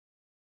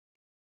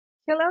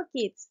Hello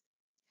kids,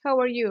 how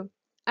are you?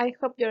 I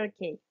hope you're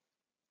okay.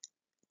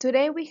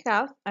 Today we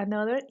have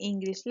another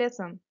English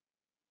lesson.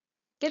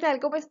 ¿Qué tal?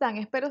 ¿Cómo están?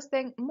 Espero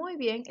estén muy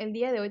bien. El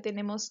día de hoy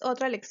tenemos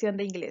otra lección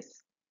de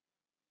inglés.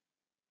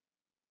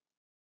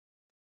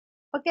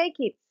 Okay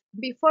kids,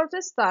 before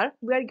to start,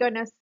 we are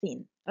gonna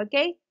sing.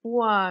 Okay?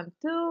 1,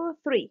 2,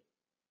 3.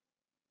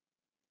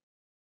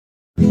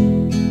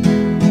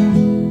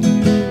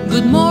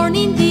 Good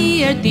morning,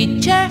 dear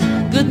teacher.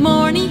 Good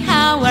morning,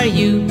 how are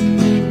you?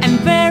 I'm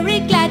very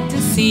glad to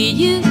see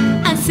you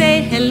and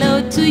say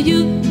hello to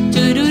you.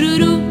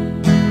 Turururu,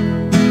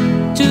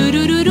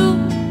 turururu,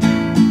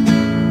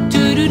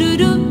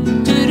 turururu,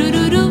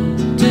 turururu,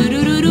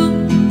 turururu.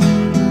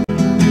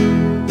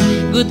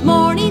 Good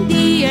morning,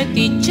 dear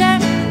teacher.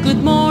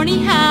 Good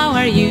morning, how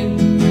are you?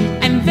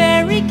 I'm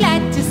very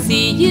glad to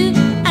see you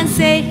and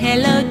say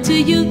hello to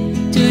you.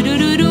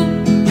 Turururu,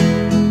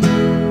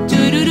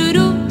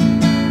 turururu.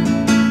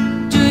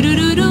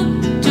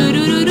 Turururu,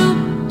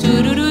 turururu,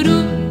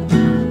 turururu.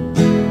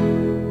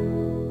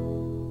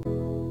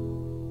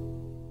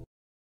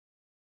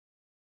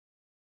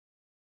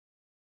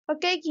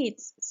 Okay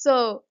kids,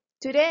 so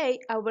today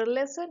our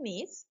lesson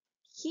is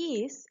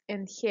his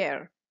and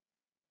her.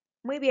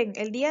 Muy bien,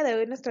 el día de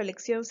hoy nuestra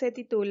lección se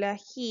titula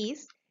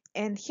His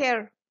and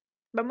Her.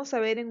 Vamos a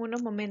ver en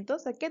unos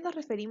momentos a qué nos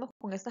referimos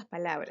con estas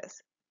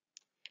palabras.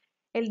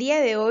 El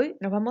día de hoy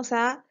nos vamos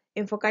a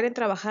enfocar en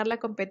trabajar la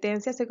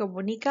competencia se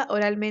comunica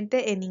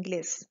oralmente en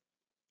inglés.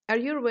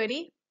 Are you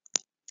ready?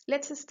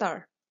 Let's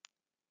start.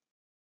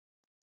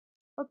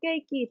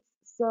 Okay, kids,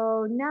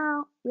 so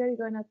now we are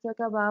going to talk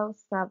about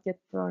subject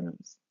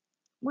pronouns.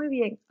 Muy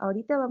bien,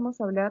 ahorita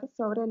vamos a hablar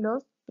sobre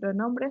los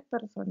pronombres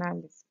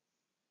personales.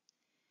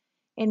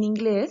 En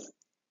inglés,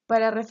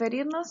 para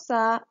referirnos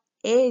a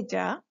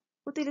ella,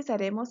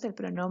 utilizaremos el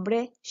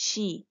pronombre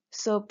she.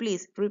 So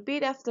please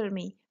repeat after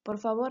me. Por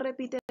favor,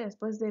 repite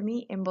después de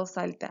mí en voz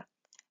alta.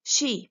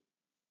 She.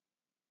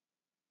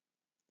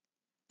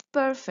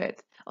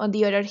 Perfect. On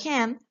the other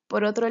hand,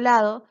 por otro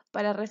lado,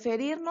 para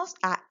referirnos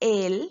a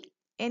él,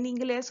 en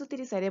inglés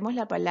utilizaremos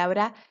la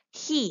palabra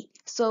he.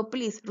 So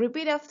please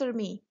repeat after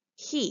me.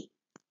 He.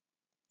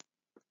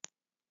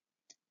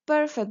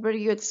 Perfect.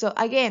 Very good. So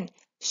again,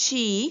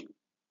 she,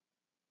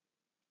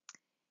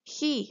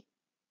 he.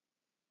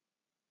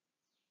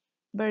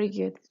 Very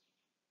good.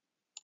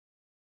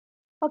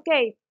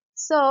 Okay,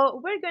 so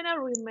we're gonna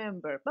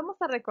remember. Vamos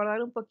a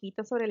recordar un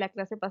poquito sobre la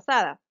clase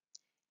pasada.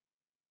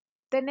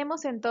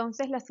 Tenemos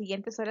entonces las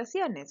siguientes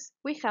oraciones.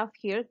 We have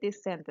here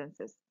these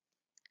sentences.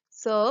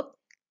 So,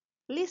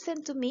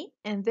 listen to me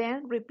and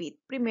then repeat.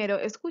 Primero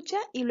escucha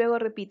y luego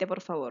repite,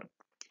 por favor.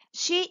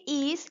 She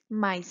is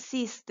my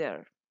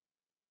sister.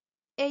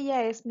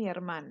 Ella es mi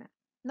hermana,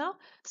 ¿no?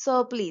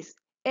 So, please,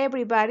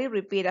 everybody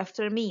repeat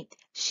after me.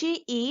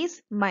 She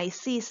is my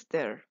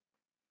sister.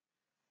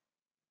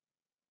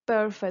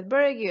 Perfect,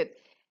 very good.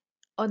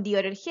 On the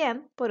other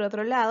hand, por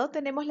otro lado,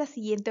 tenemos la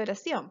siguiente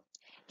oración.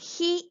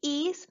 He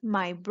is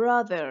my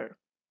brother.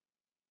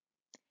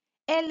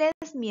 Él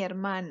es mi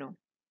hermano.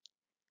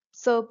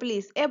 So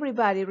please,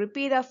 everybody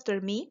repeat after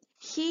me.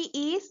 He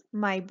is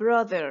my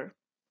brother.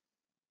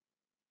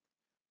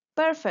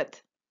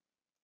 Perfect.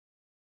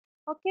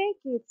 Okay,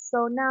 kids,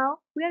 so now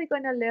we are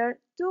going to learn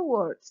two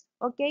words.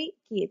 Okay,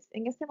 kids,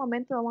 en este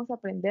momento vamos a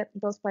aprender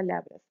dos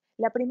palabras.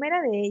 La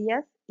primera de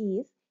ellas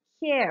is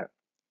hair.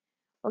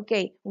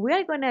 Okay, we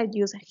are going to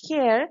use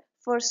hair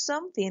for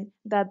something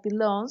that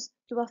belongs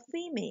to a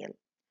female.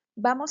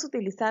 Vamos a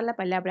utilizar la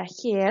palabra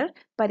hair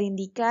para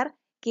indicar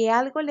que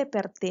algo le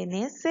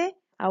pertenece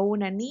a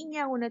una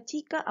niña, a una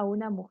chica, a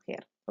una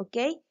mujer.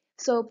 Okay,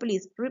 so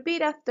please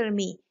repeat after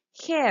me.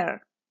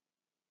 Hair.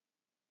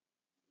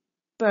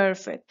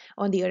 Perfect.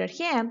 On the other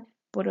hand,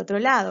 por otro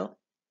lado,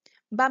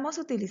 vamos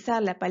a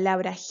utilizar la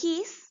palabra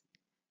his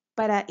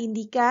para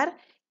indicar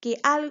que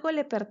algo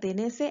le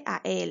pertenece a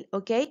él,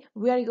 ¿ok?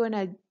 We are going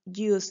to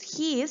use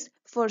his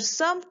for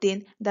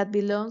something that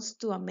belongs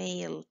to a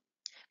male.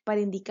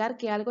 Para indicar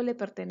que algo le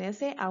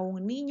pertenece a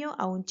un niño,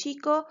 a un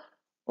chico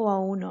o a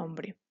un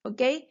hombre,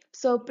 ¿ok?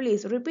 So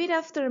please repeat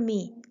after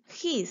me.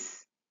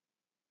 His.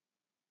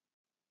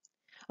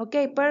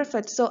 Ok,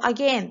 perfect. So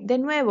again, de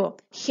nuevo,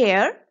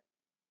 her,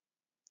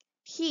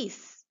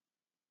 his.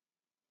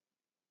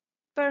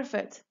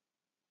 Perfect.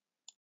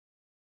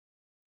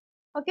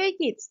 Okay,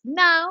 kids,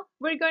 now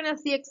we're gonna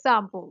see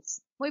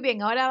examples. Muy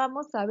bien, ahora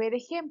vamos a ver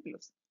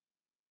ejemplos.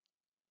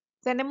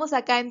 Tenemos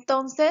acá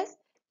entonces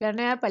la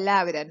nueva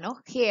palabra, ¿no?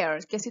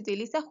 Hair, que se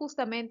utiliza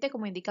justamente,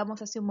 como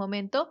indicamos hace un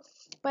momento,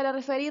 para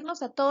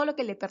referirnos a todo lo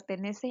que le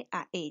pertenece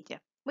a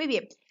ella. Muy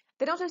bien,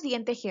 tenemos el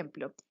siguiente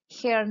ejemplo.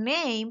 Her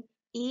name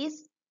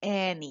is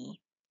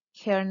Annie.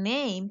 Her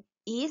name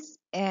is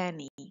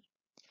Annie.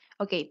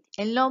 Ok,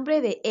 el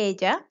nombre de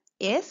ella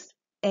es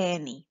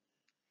Annie.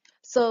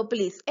 So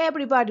please,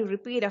 everybody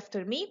repeat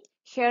after me.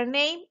 Her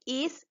name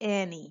is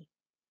Annie.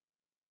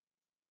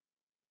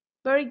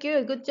 Very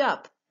good, good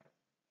job.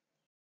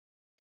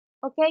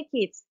 Okay,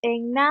 kids,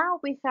 and now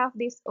we have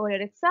this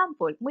other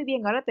example. Muy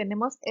bien, ahora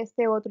tenemos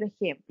este otro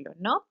ejemplo,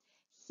 ¿no?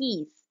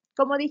 His.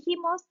 Como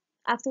dijimos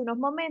hace unos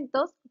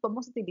momentos,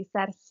 vamos a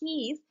utilizar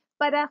his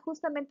para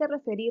justamente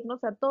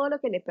referirnos a todo lo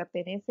que le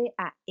pertenece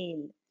a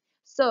él.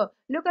 So,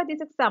 look at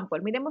this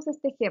example. Miremos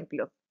este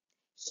ejemplo.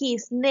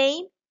 His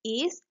name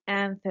is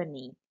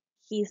Anthony.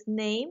 His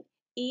name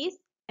is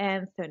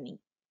Anthony.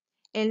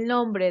 El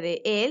nombre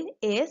de él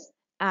es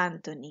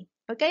Anthony.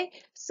 Okay?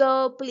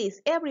 So,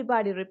 please,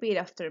 everybody repeat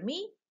after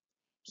me.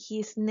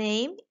 His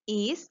name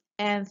is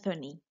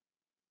Anthony.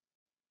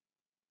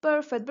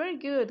 Perfect. Very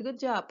good. Good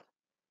job.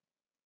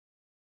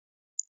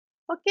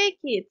 Okay,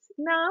 kids.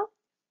 Now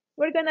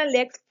we're gonna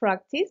let's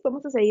practice.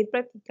 Vamos a seguir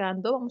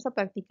practicando. Vamos a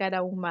practicar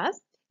aún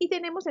más. Y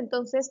tenemos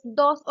entonces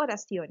dos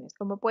oraciones,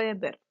 como pueden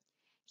ver.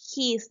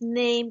 His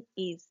name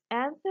is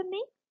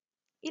Anthony.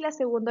 Y la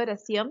segunda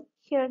oración,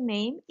 her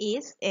name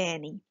is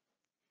Annie.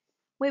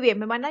 Muy bien,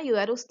 me van a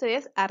ayudar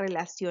ustedes a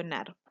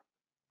relacionar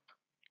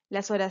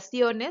las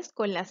oraciones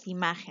con las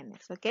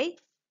imágenes, ¿ok?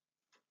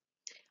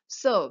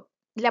 So,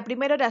 la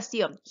primera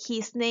oración,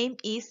 his name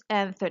is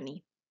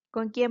Anthony.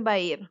 ¿Con quién va a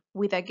ir?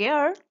 With a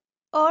girl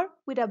or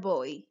with a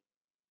boy?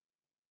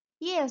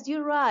 Yes,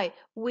 you're right,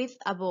 with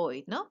a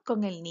boy, ¿no?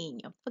 Con el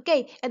niño.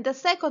 Ok, and the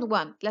second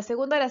one, la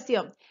segunda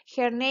oración,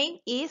 her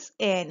name is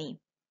Annie.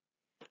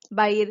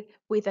 ¿Va a ir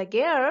with a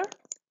girl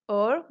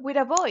or with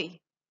a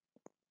boy?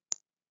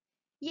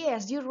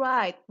 Yes, you're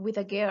right, with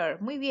a girl.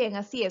 Muy bien,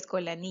 así es,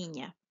 con la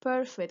niña.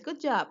 Perfect, good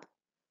job.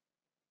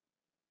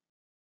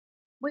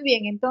 Muy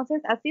bien,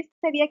 entonces así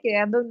estaría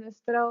quedando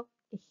nuestro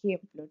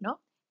ejemplo, ¿no?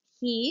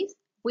 He's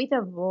with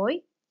a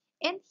boy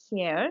and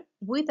her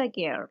with a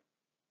girl.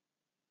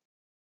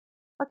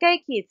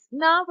 Okay, kids,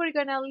 now we're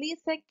gonna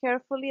listen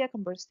carefully a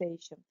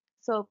conversation.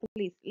 So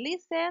please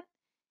listen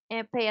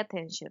and pay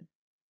attention.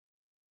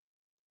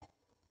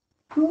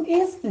 Who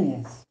is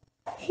this?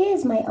 He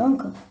is my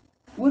uncle.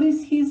 What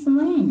is his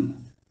name?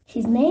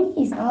 His name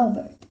is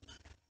Albert.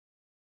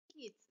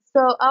 Kids,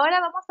 so ahora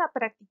vamos a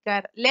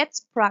practicar.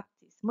 Let's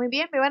practice. Muy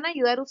bien, me van a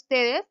ayudar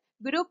ustedes.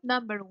 Group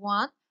number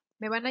one,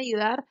 me van a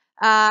ayudar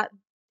a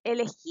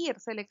elegir,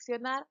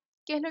 seleccionar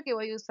qué es lo que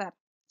voy a usar.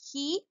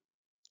 He,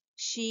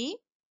 she,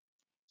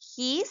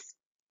 his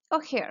o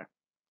her.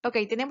 Ok,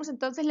 tenemos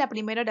entonces la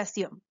primera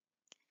oración.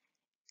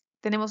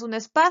 Tenemos un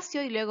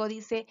espacio y luego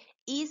dice,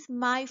 is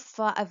my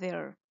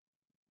father.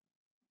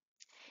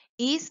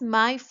 Is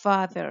my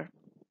father.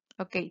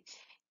 Ok,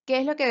 ¿qué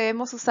es lo que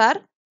debemos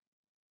usar?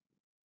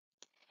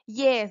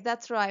 Yes,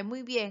 that's right.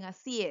 Muy bien,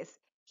 así es.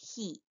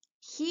 He.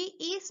 He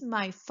is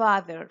my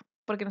father.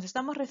 Porque nos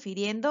estamos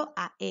refiriendo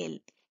a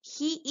él.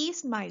 He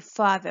is my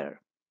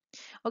father.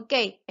 Ok,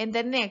 and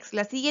the next,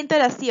 la siguiente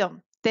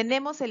oración.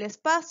 Tenemos el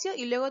espacio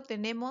y luego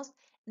tenemos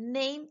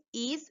name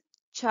is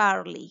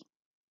Charlie.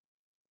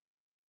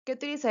 ¿Qué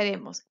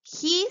utilizaremos?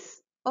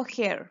 His o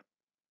her.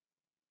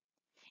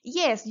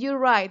 Yes, you're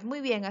right.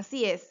 Muy bien,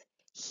 así es.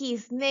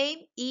 His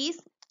name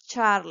is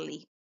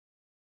Charlie.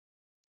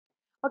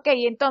 Ok,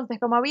 entonces,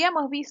 como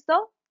habíamos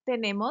visto,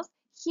 tenemos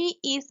he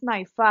is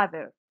my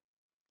father.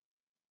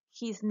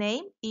 His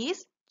name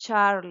is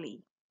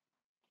Charlie.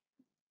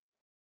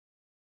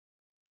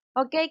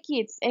 Ok,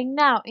 kids, and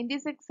now in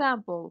this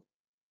example,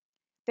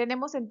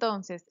 tenemos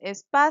entonces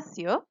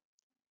espacio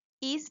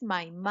is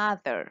my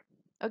mother.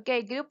 Ok,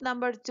 group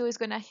number 2 is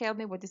going to help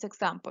me with this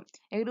example.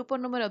 El grupo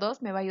número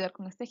 2 me va a ayudar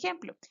con este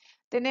ejemplo.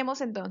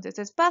 Tenemos entonces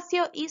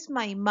espacio is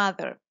my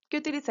mother. ¿Qué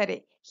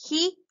utilizaré?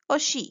 He o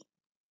she.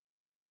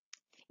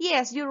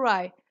 Yes, you're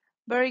right.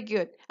 Very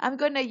good. I'm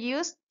going to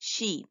use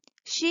she.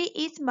 She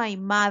is my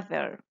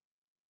mother.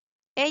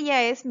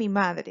 Ella es mi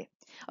madre.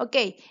 Ok,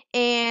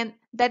 and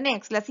the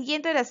next, la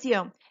siguiente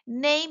oración.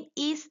 Name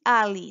is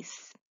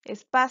Alice.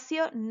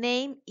 Espacio,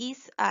 name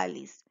is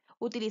Alice.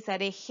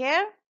 ¿Utilizaré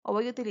her o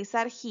voy a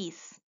utilizar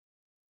his?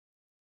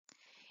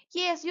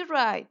 Yes, you're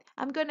right.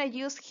 I'm gonna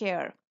use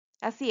her.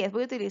 Así es,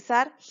 voy a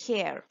utilizar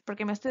her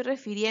porque me estoy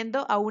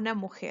refiriendo a una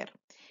mujer.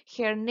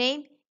 Her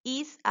name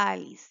is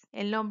Alice.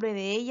 El nombre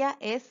de ella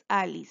es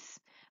Alice.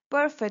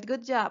 Perfect,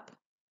 good job.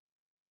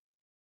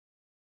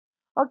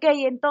 Ok,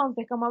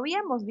 entonces, como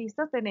habíamos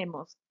visto,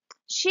 tenemos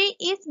she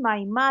is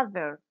my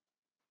mother.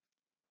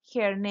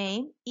 Her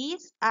name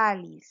is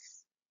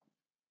Alice.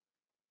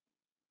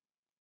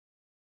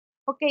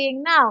 Ok,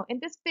 and now, in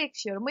this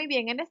picture, muy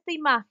bien, en esta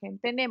imagen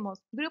tenemos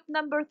group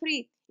number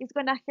 3 is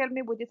gonna help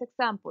me with this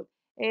example.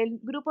 El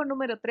grupo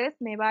número 3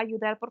 me va a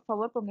ayudar, por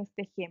favor, con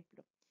este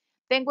ejemplo.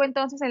 Tengo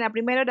entonces en la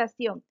primera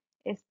oración,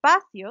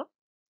 espacio,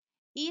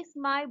 is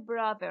my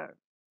brother.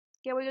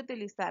 ¿Qué voy a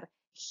utilizar?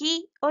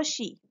 He o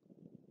she.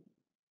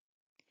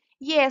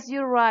 Yes,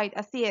 you're right,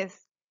 así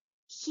es.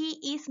 He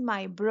is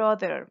my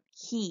brother.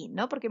 He,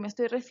 ¿no? Porque me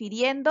estoy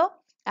refiriendo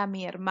a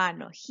mi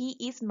hermano. He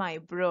is my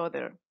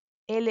brother.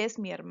 Él es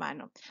mi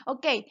hermano.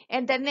 Ok,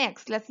 and the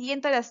next, la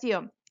siguiente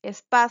oración.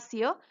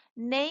 Espacio,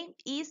 name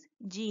is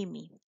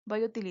Jimmy.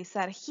 ¿Voy a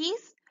utilizar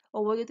his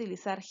o voy a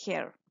utilizar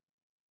her?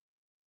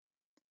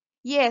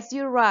 Yes,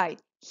 you're right.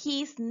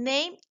 His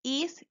name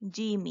is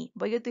Jimmy.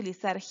 Voy a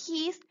utilizar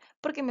his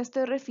porque me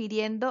estoy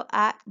refiriendo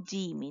a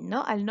Jimmy,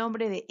 ¿no? Al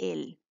nombre de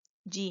él,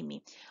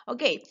 Jimmy.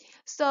 Ok,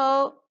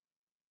 so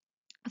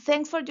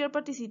Thanks for your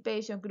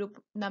participation,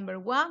 group number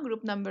 1,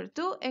 group number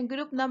 2, and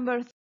group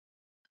number 3.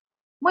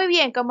 Muy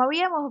bien, como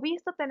habíamos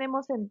visto,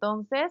 tenemos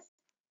entonces,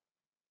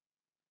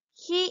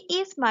 he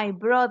is my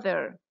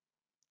brother.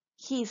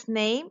 His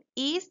name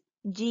is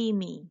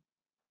Jimmy.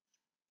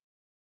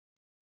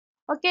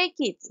 Ok,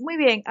 kids, muy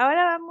bien.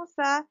 Ahora vamos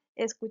a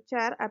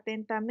escuchar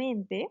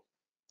atentamente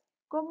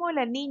cómo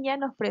la niña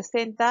nos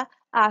presenta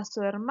a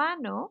su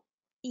hermano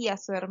y a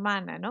su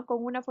hermana, ¿no?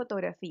 Con una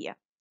fotografía.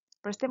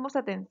 Prestemos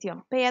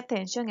atención. Pay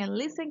attention and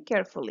listen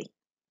carefully.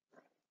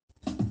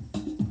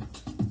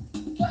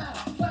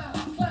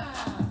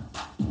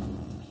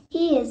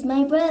 He is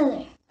my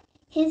brother.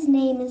 His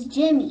name is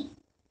Jimmy.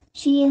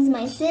 She is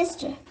my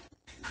sister.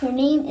 Her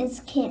name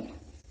is Kim.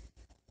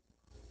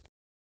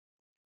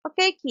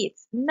 Ok,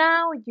 kids,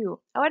 now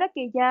you. Ahora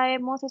que ya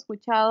hemos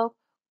escuchado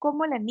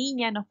cómo la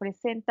niña nos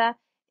presenta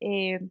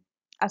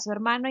a su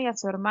hermano y a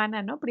su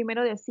hermana, ¿no?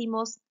 Primero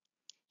decimos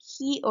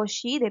he o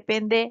she,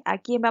 depende a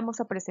quién vamos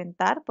a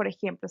presentar. Por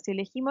ejemplo, si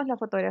elegimos la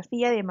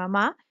fotografía de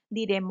mamá,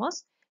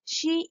 diremos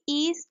she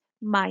is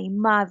my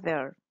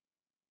mother.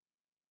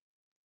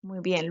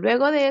 Muy bien,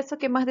 luego de eso,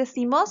 ¿qué más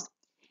decimos?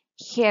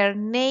 Her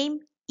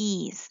name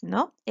is,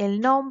 ¿no? El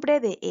nombre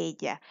de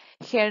ella.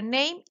 Her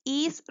name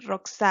is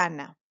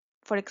Roxana.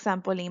 For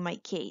example, in my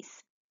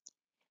case.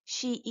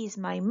 She is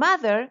my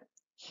mother.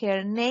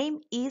 Her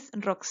name is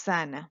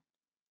Roxana.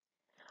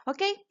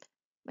 ¿Ok?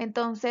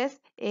 Entonces,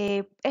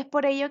 es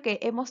por ello que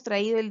hemos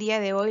traído el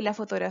día de hoy la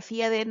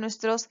fotografía de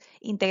nuestros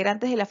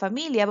integrantes de la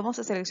familia. Vamos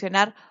a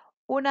seleccionar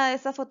una de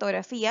esas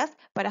fotografías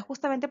para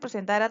justamente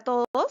presentar a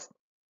todos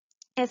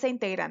ese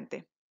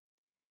integrante.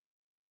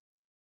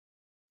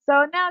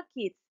 So now,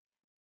 kids,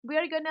 we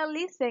are gonna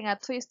listen a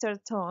twister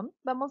tone.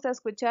 Vamos a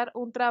escuchar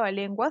un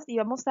trabalenguas y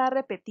vamos a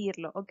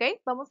repetirlo, ¿ok?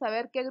 Vamos a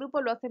ver qué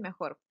grupo lo hace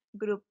mejor.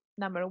 Group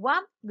number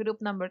 1, group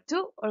number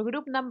 2 o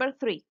group number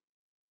 3.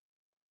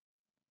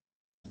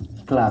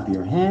 Clap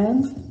your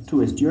hands,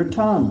 twist your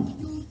tongue.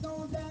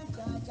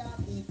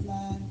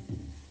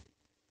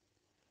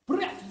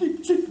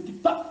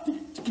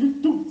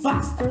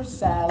 Sister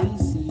Sally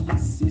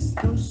sees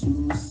Sister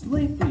Sue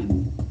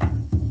sleeping.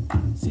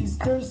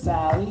 Sister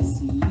Sally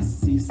sees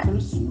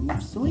Sister Sue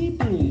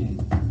sleeping.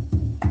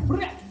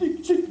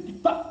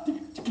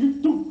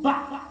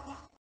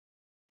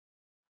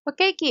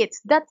 Okay,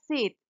 kids, that's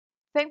it.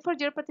 Thanks for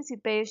your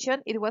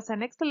participation. It was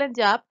an excellent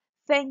job.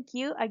 Thank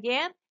you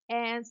again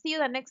and see you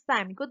the next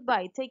time.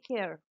 Goodbye. Take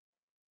care.